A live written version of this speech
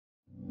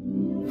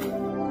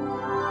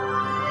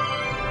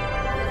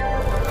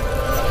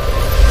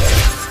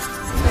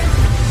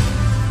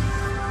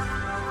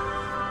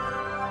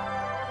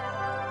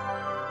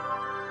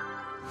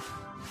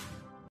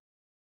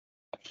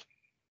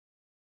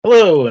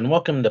Hello, and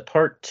welcome to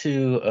part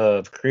 2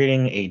 of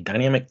creating a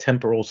dynamic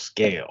temporal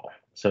scale.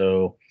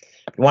 So,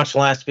 if you watched the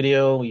last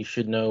video, you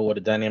should know what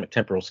a dynamic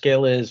temporal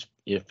scale is.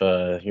 If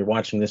you're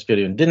watching this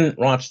video and didn't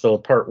watch the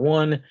part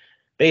 1,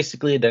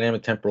 basically a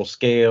dynamic temporal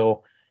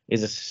scale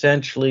is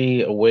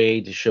essentially a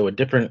way to show a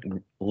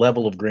different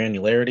level of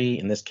granularity,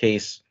 in this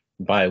case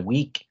by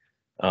week,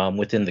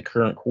 within the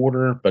current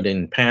quarter, but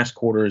in past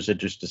quarters, it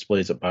just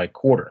displays it by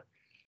quarter.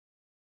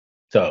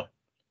 So,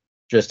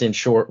 just in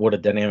short, what a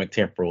dynamic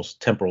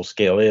temporal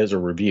scale is, or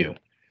review.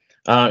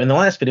 In the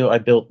last video, I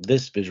built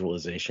this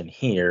visualization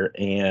here,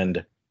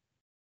 and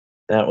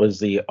that was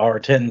the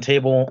R10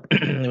 table.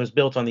 It was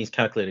built on these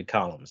calculated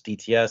columns,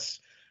 DTS,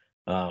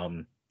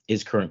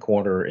 is current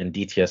quarter, and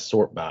DTS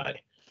sort by,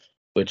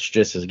 which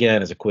just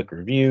again as a quick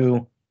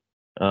review,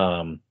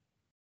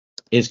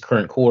 is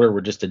current quarter.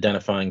 We're just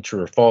identifying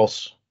true or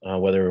false,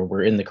 whether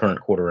we're in the current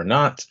quarter or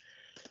not.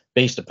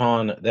 Based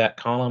upon that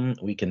column,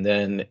 we can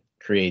then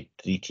create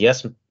the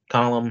DTS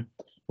column,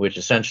 which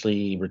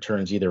essentially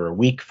returns either a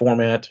week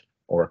format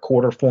or a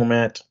quarter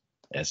format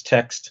as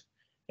text.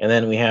 And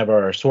then we have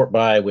our sort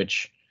by,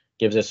 which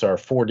gives us our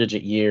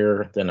 4-digit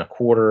year, then a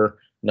quarter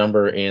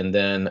number, and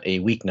then a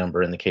week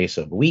number in the case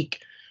of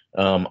week.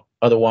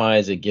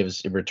 Otherwise,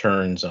 it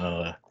returns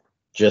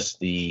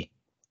just the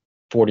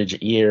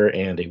 4-digit year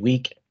and a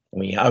week. And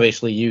we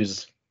obviously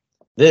use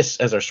this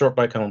as our sort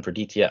by column for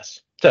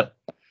DTS. So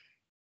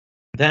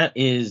that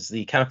is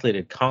the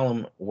calculated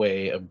column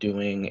way of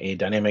doing a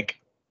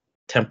dynamic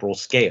temporal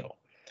scale.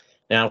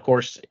 Now, of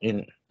course,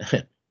 in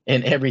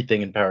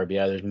everything in Power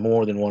BI, there's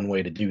more than one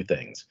way to do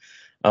things.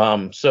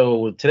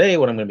 So today,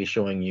 what I'm going to be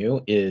showing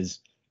you is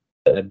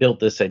that I built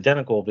this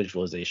identical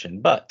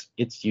visualization, but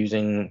it's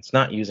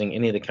not using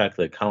any of the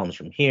calculated columns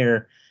from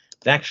here.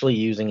 It's actually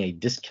using a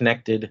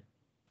disconnected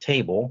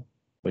table,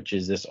 which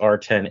is this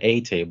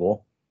R10A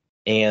table,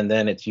 and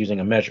then it's using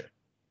a measure.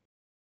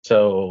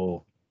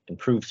 So and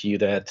prove to you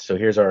that. So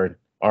here's our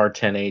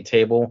R10A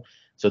table.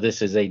 So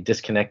this is a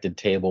disconnected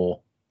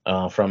table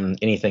from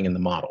anything in the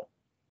model.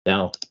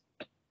 Now,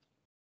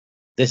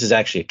 this is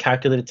actually a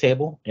calculated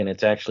table, and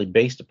it's actually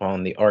based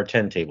upon the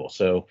R10 table.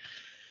 So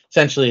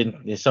essentially,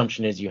 the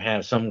assumption is you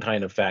have some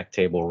kind of fact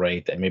table,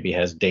 right, that maybe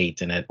has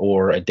date in it,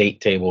 or a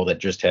date table that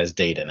just has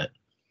date in it.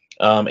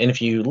 And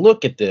if you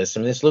look at this,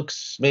 I mean,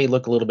 this may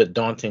look a little bit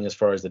daunting as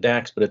far as the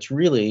DAX, but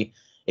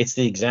it's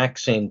the exact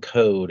same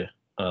code,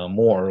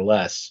 more or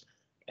less,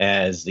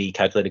 as the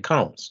calculated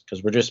columns,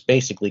 because we're just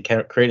basically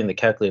creating the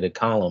calculated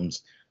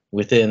columns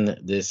within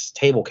this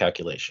table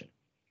calculation.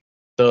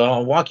 So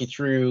I'll walk you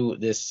through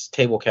this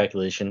table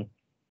calculation.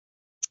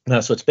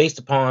 So it's based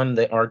upon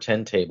the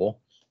R10 table,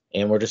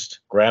 and we're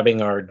just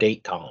grabbing our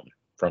date column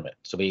from it.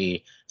 So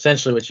we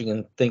essentially, what you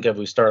can think of,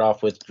 we start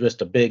off with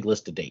just a big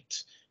list of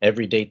dates,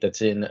 every date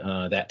that's in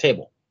that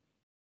table.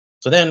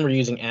 So then we're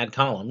using add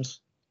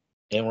columns,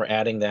 and we're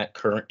adding that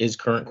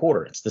current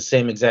quarter. It's the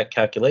same exact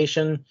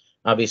calculation.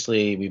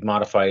 Obviously, we've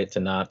modified it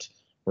to not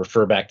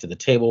refer back to the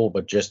table,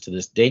 but just to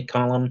this date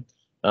column.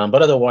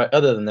 But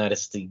other than that,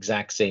 it's the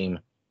exact same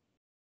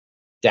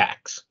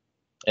DAX.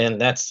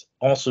 And that's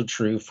also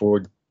true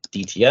for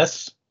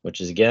DTS, which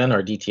is, again,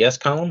 our DTS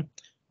column,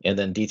 and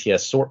then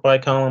DTS sort by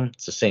column.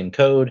 It's the same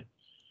code.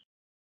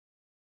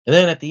 And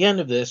then at the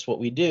end of this, what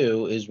we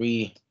do is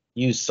we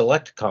use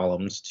select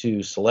columns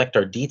to select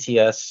our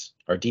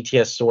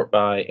DTS sort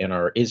by, and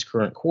our is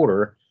current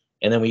quarter,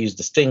 and then we use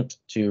distinct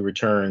to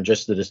return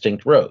just the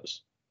distinct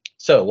rows.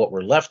 So what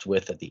we're left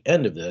with at the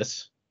end of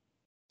this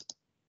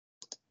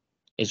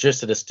is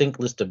just a distinct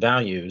list of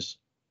values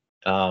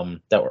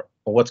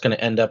what's going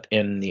to end up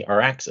in our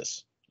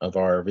axis of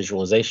our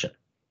visualization.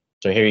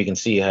 So here you can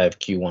see I have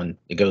Q1.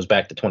 It goes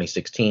back to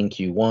 2016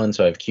 Q1,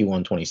 so I have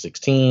Q1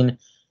 2016,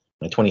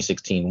 my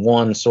 2016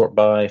 1 sort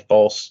by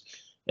false,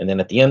 and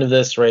then at the end of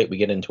this, right, we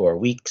get into our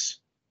weeks,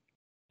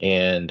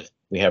 and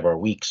we have our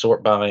week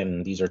sort by,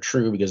 and these are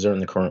true because they're in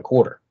the current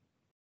quarter.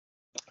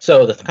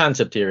 So the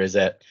concept here is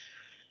that,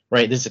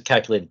 right, this is a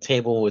calculated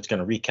table. It's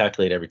going to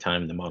recalculate every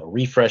time the model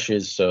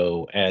refreshes.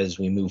 So as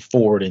we move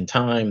forward in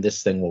time,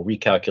 this thing will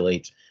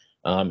recalculate,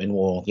 and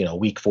we'll,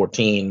 week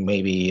 14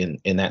 maybe,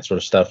 and that sort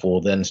of stuff will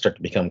then start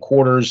to become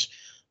quarters,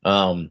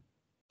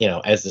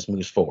 as this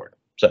moves forward.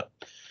 So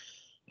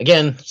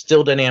again,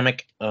 still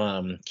dynamic,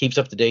 keeps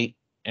up to date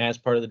as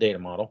part of the data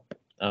model.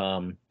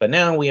 But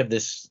now we have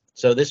this.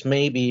 So this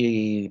may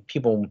be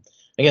people,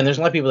 again, there's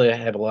a lot of people that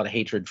have a lot of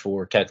hatred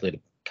for calculated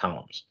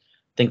columns.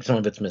 I think some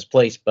of it's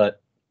misplaced,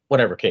 but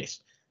whatever case.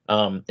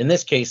 In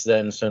this case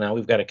then, so now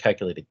we've got a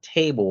calculated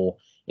table.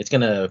 It's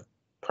going to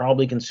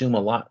probably consume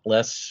a lot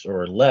less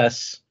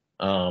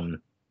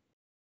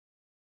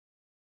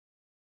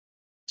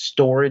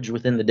storage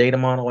within the data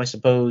model, I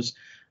suppose.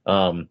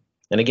 And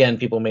again,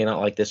 people may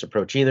not like this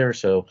approach either,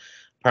 so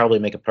probably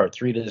make a part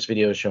 3 to this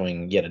video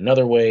showing yet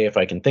another way if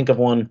I can think of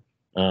one.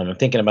 I'm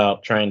thinking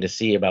about trying to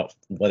see about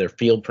whether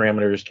field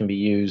parameters can be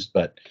used,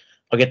 but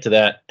I'll get to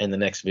that in the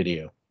next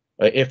video,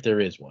 if there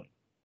is one.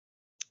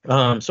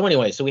 So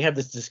anyway, so we have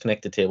this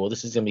disconnected table.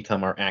 This is going to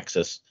become our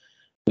axis.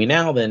 We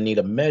now then need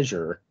a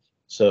measure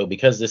So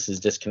because this is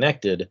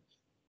disconnected,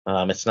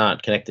 it's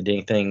not connected to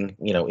anything,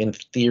 in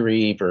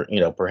theory,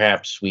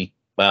 perhaps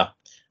well,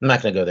 I'm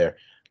not going to go there.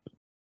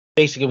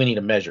 Basically, we need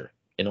a measure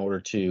in order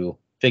to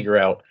figure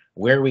out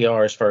where we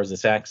are as far as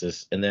this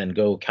axis and then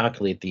go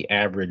calculate the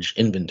average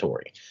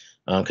inventory,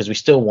 because we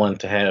still want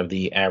to have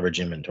the average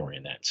inventory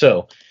in that.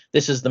 So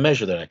this is the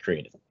measure that I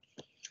created.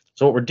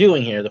 So what we're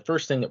doing here, the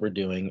first thing that we're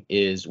doing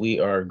is we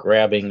are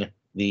grabbing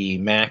the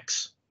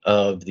max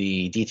of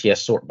the DTS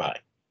sort by,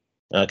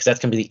 because that's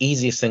going to be the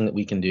easiest thing that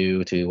we can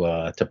do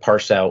to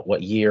parse out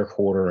what year,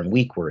 quarter, and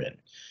week we're in.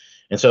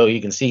 And so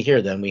you can see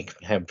here then we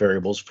have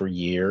variables for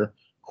year,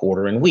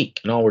 quarter, and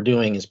week. And all we're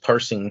doing is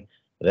parsing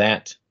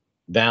that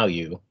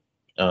value.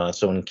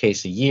 So in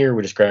case of year,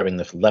 we're just grabbing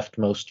the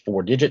leftmost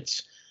 4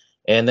 digits.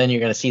 And then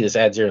you're going to see this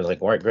add 0. Like,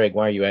 Greg,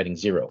 why are you adding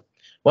 0?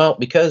 Well,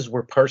 because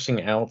we're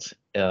parsing out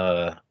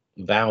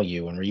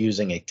value and we're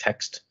using a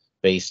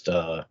text-based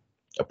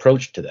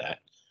approach to that,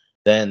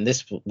 then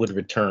this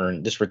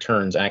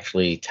returns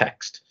actually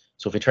text.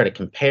 So if we try to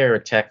compare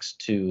a text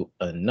to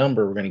a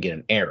number, we're going to get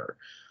an error.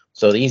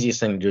 So the easiest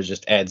thing to do is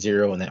just add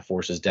 0, and that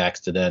forces DAX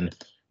to then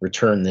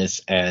return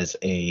this as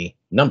a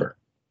number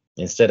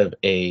instead of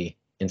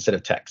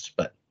text.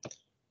 But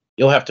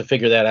you'll have to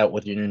figure that out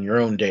in your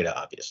own data,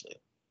 obviously.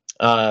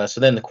 So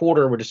then the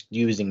quarter, we're just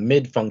using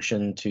mid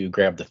function to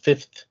grab the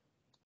 5th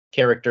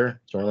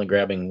character. So we're only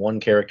grabbing 1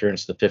 character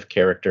instead of the 5th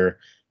character.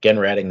 Again,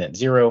 we're adding that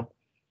 0.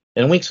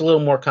 And week's a little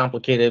more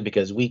complicated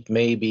because week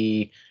may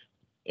be,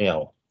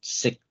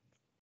 6.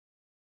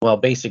 Well,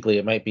 basically,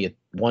 it might be a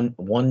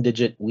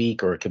one-digit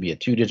week, or it could be a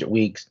 2-digit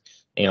week.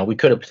 We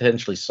could have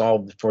potentially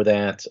solved for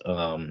that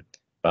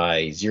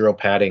by 0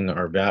 padding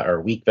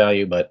our week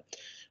value, but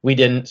we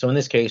didn't. So in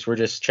this case, we're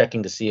just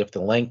checking to see if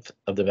the length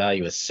of the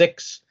value is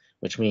 6,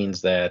 which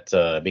means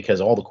that because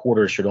all the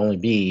quarters should only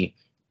be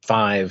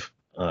 5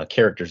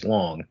 characters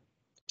long.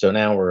 So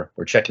now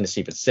we're checking to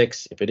see if it's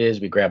 6. If it is,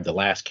 we grab the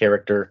last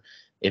character.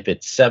 If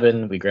it's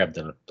 7, we grab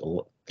the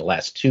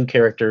last 2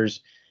 characters.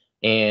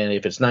 And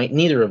if it's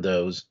neither of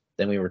those,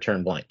 then we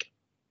return blank.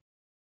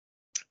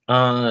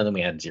 Then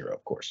we add 0,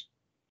 of course.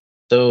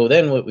 So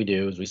then what we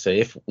do is we say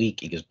if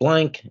week equals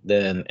blank,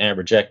 then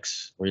average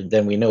X,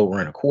 then we know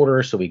we're in a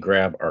quarter, so we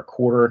grab our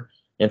quarter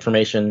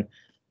information.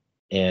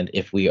 And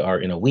if we are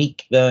in a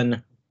week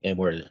then, and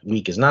where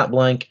week is not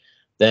blank,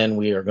 then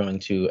we are going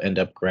to end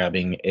up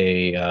grabbing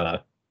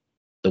the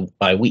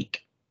by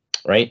week,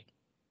 right?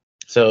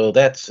 So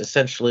that's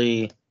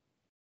essentially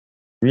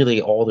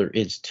really all there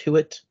is to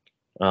it.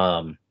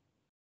 The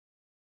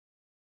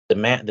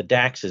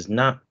DAX is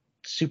not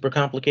super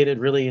complicated,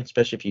 really,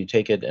 especially if you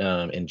take it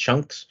in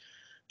chunks.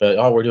 But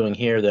all we're doing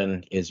here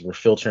then is we're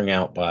filtering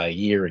out by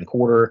year and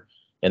quarter,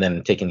 and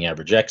then taking the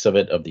average X of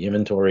the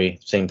inventory.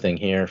 Same thing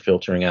here,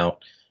 filtering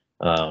out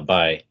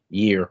by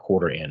year,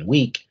 quarter, and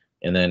week,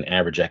 and then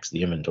average X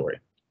the inventory.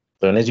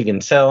 So, and as you can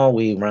tell,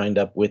 we wind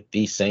up with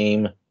the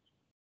same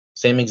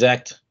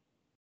exact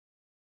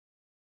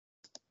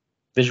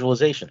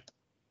visualization.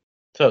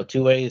 So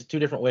two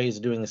different ways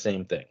of doing the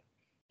same thing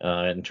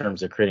in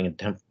terms of creating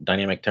a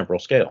dynamic temporal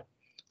scale.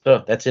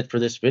 So that's it for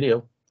this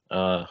video.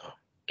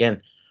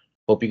 Again,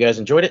 hope you guys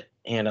enjoyed it,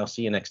 and I'll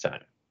see you next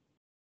time.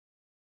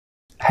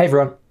 Hey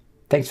everyone,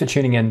 thanks for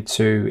tuning in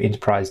to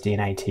Enterprise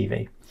DNA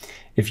TV.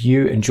 If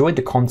you enjoyed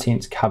the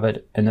content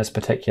covered in this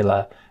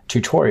particular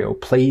tutorial,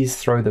 please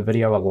throw the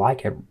video a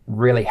like. It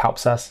really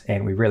helps us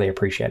and we really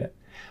appreciate it.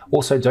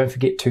 Also, don't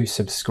forget to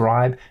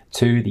subscribe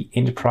to the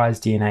Enterprise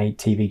DNA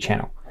TV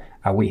channel.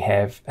 We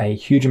have a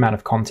huge amount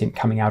of content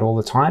coming out all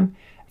the time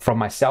from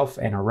myself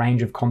and a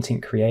range of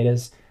content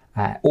creators,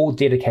 all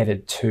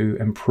dedicated to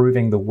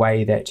improving the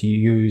way that you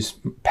use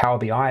Power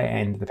BI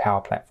and the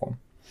Power Platform.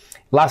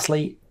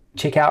 Lastly,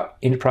 check out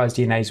Enterprise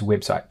DNA's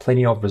website.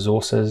 Plenty of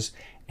resources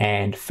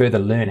and further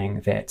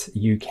learning that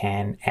you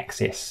can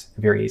access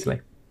very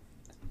easily.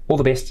 All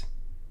the best.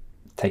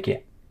 Take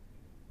care.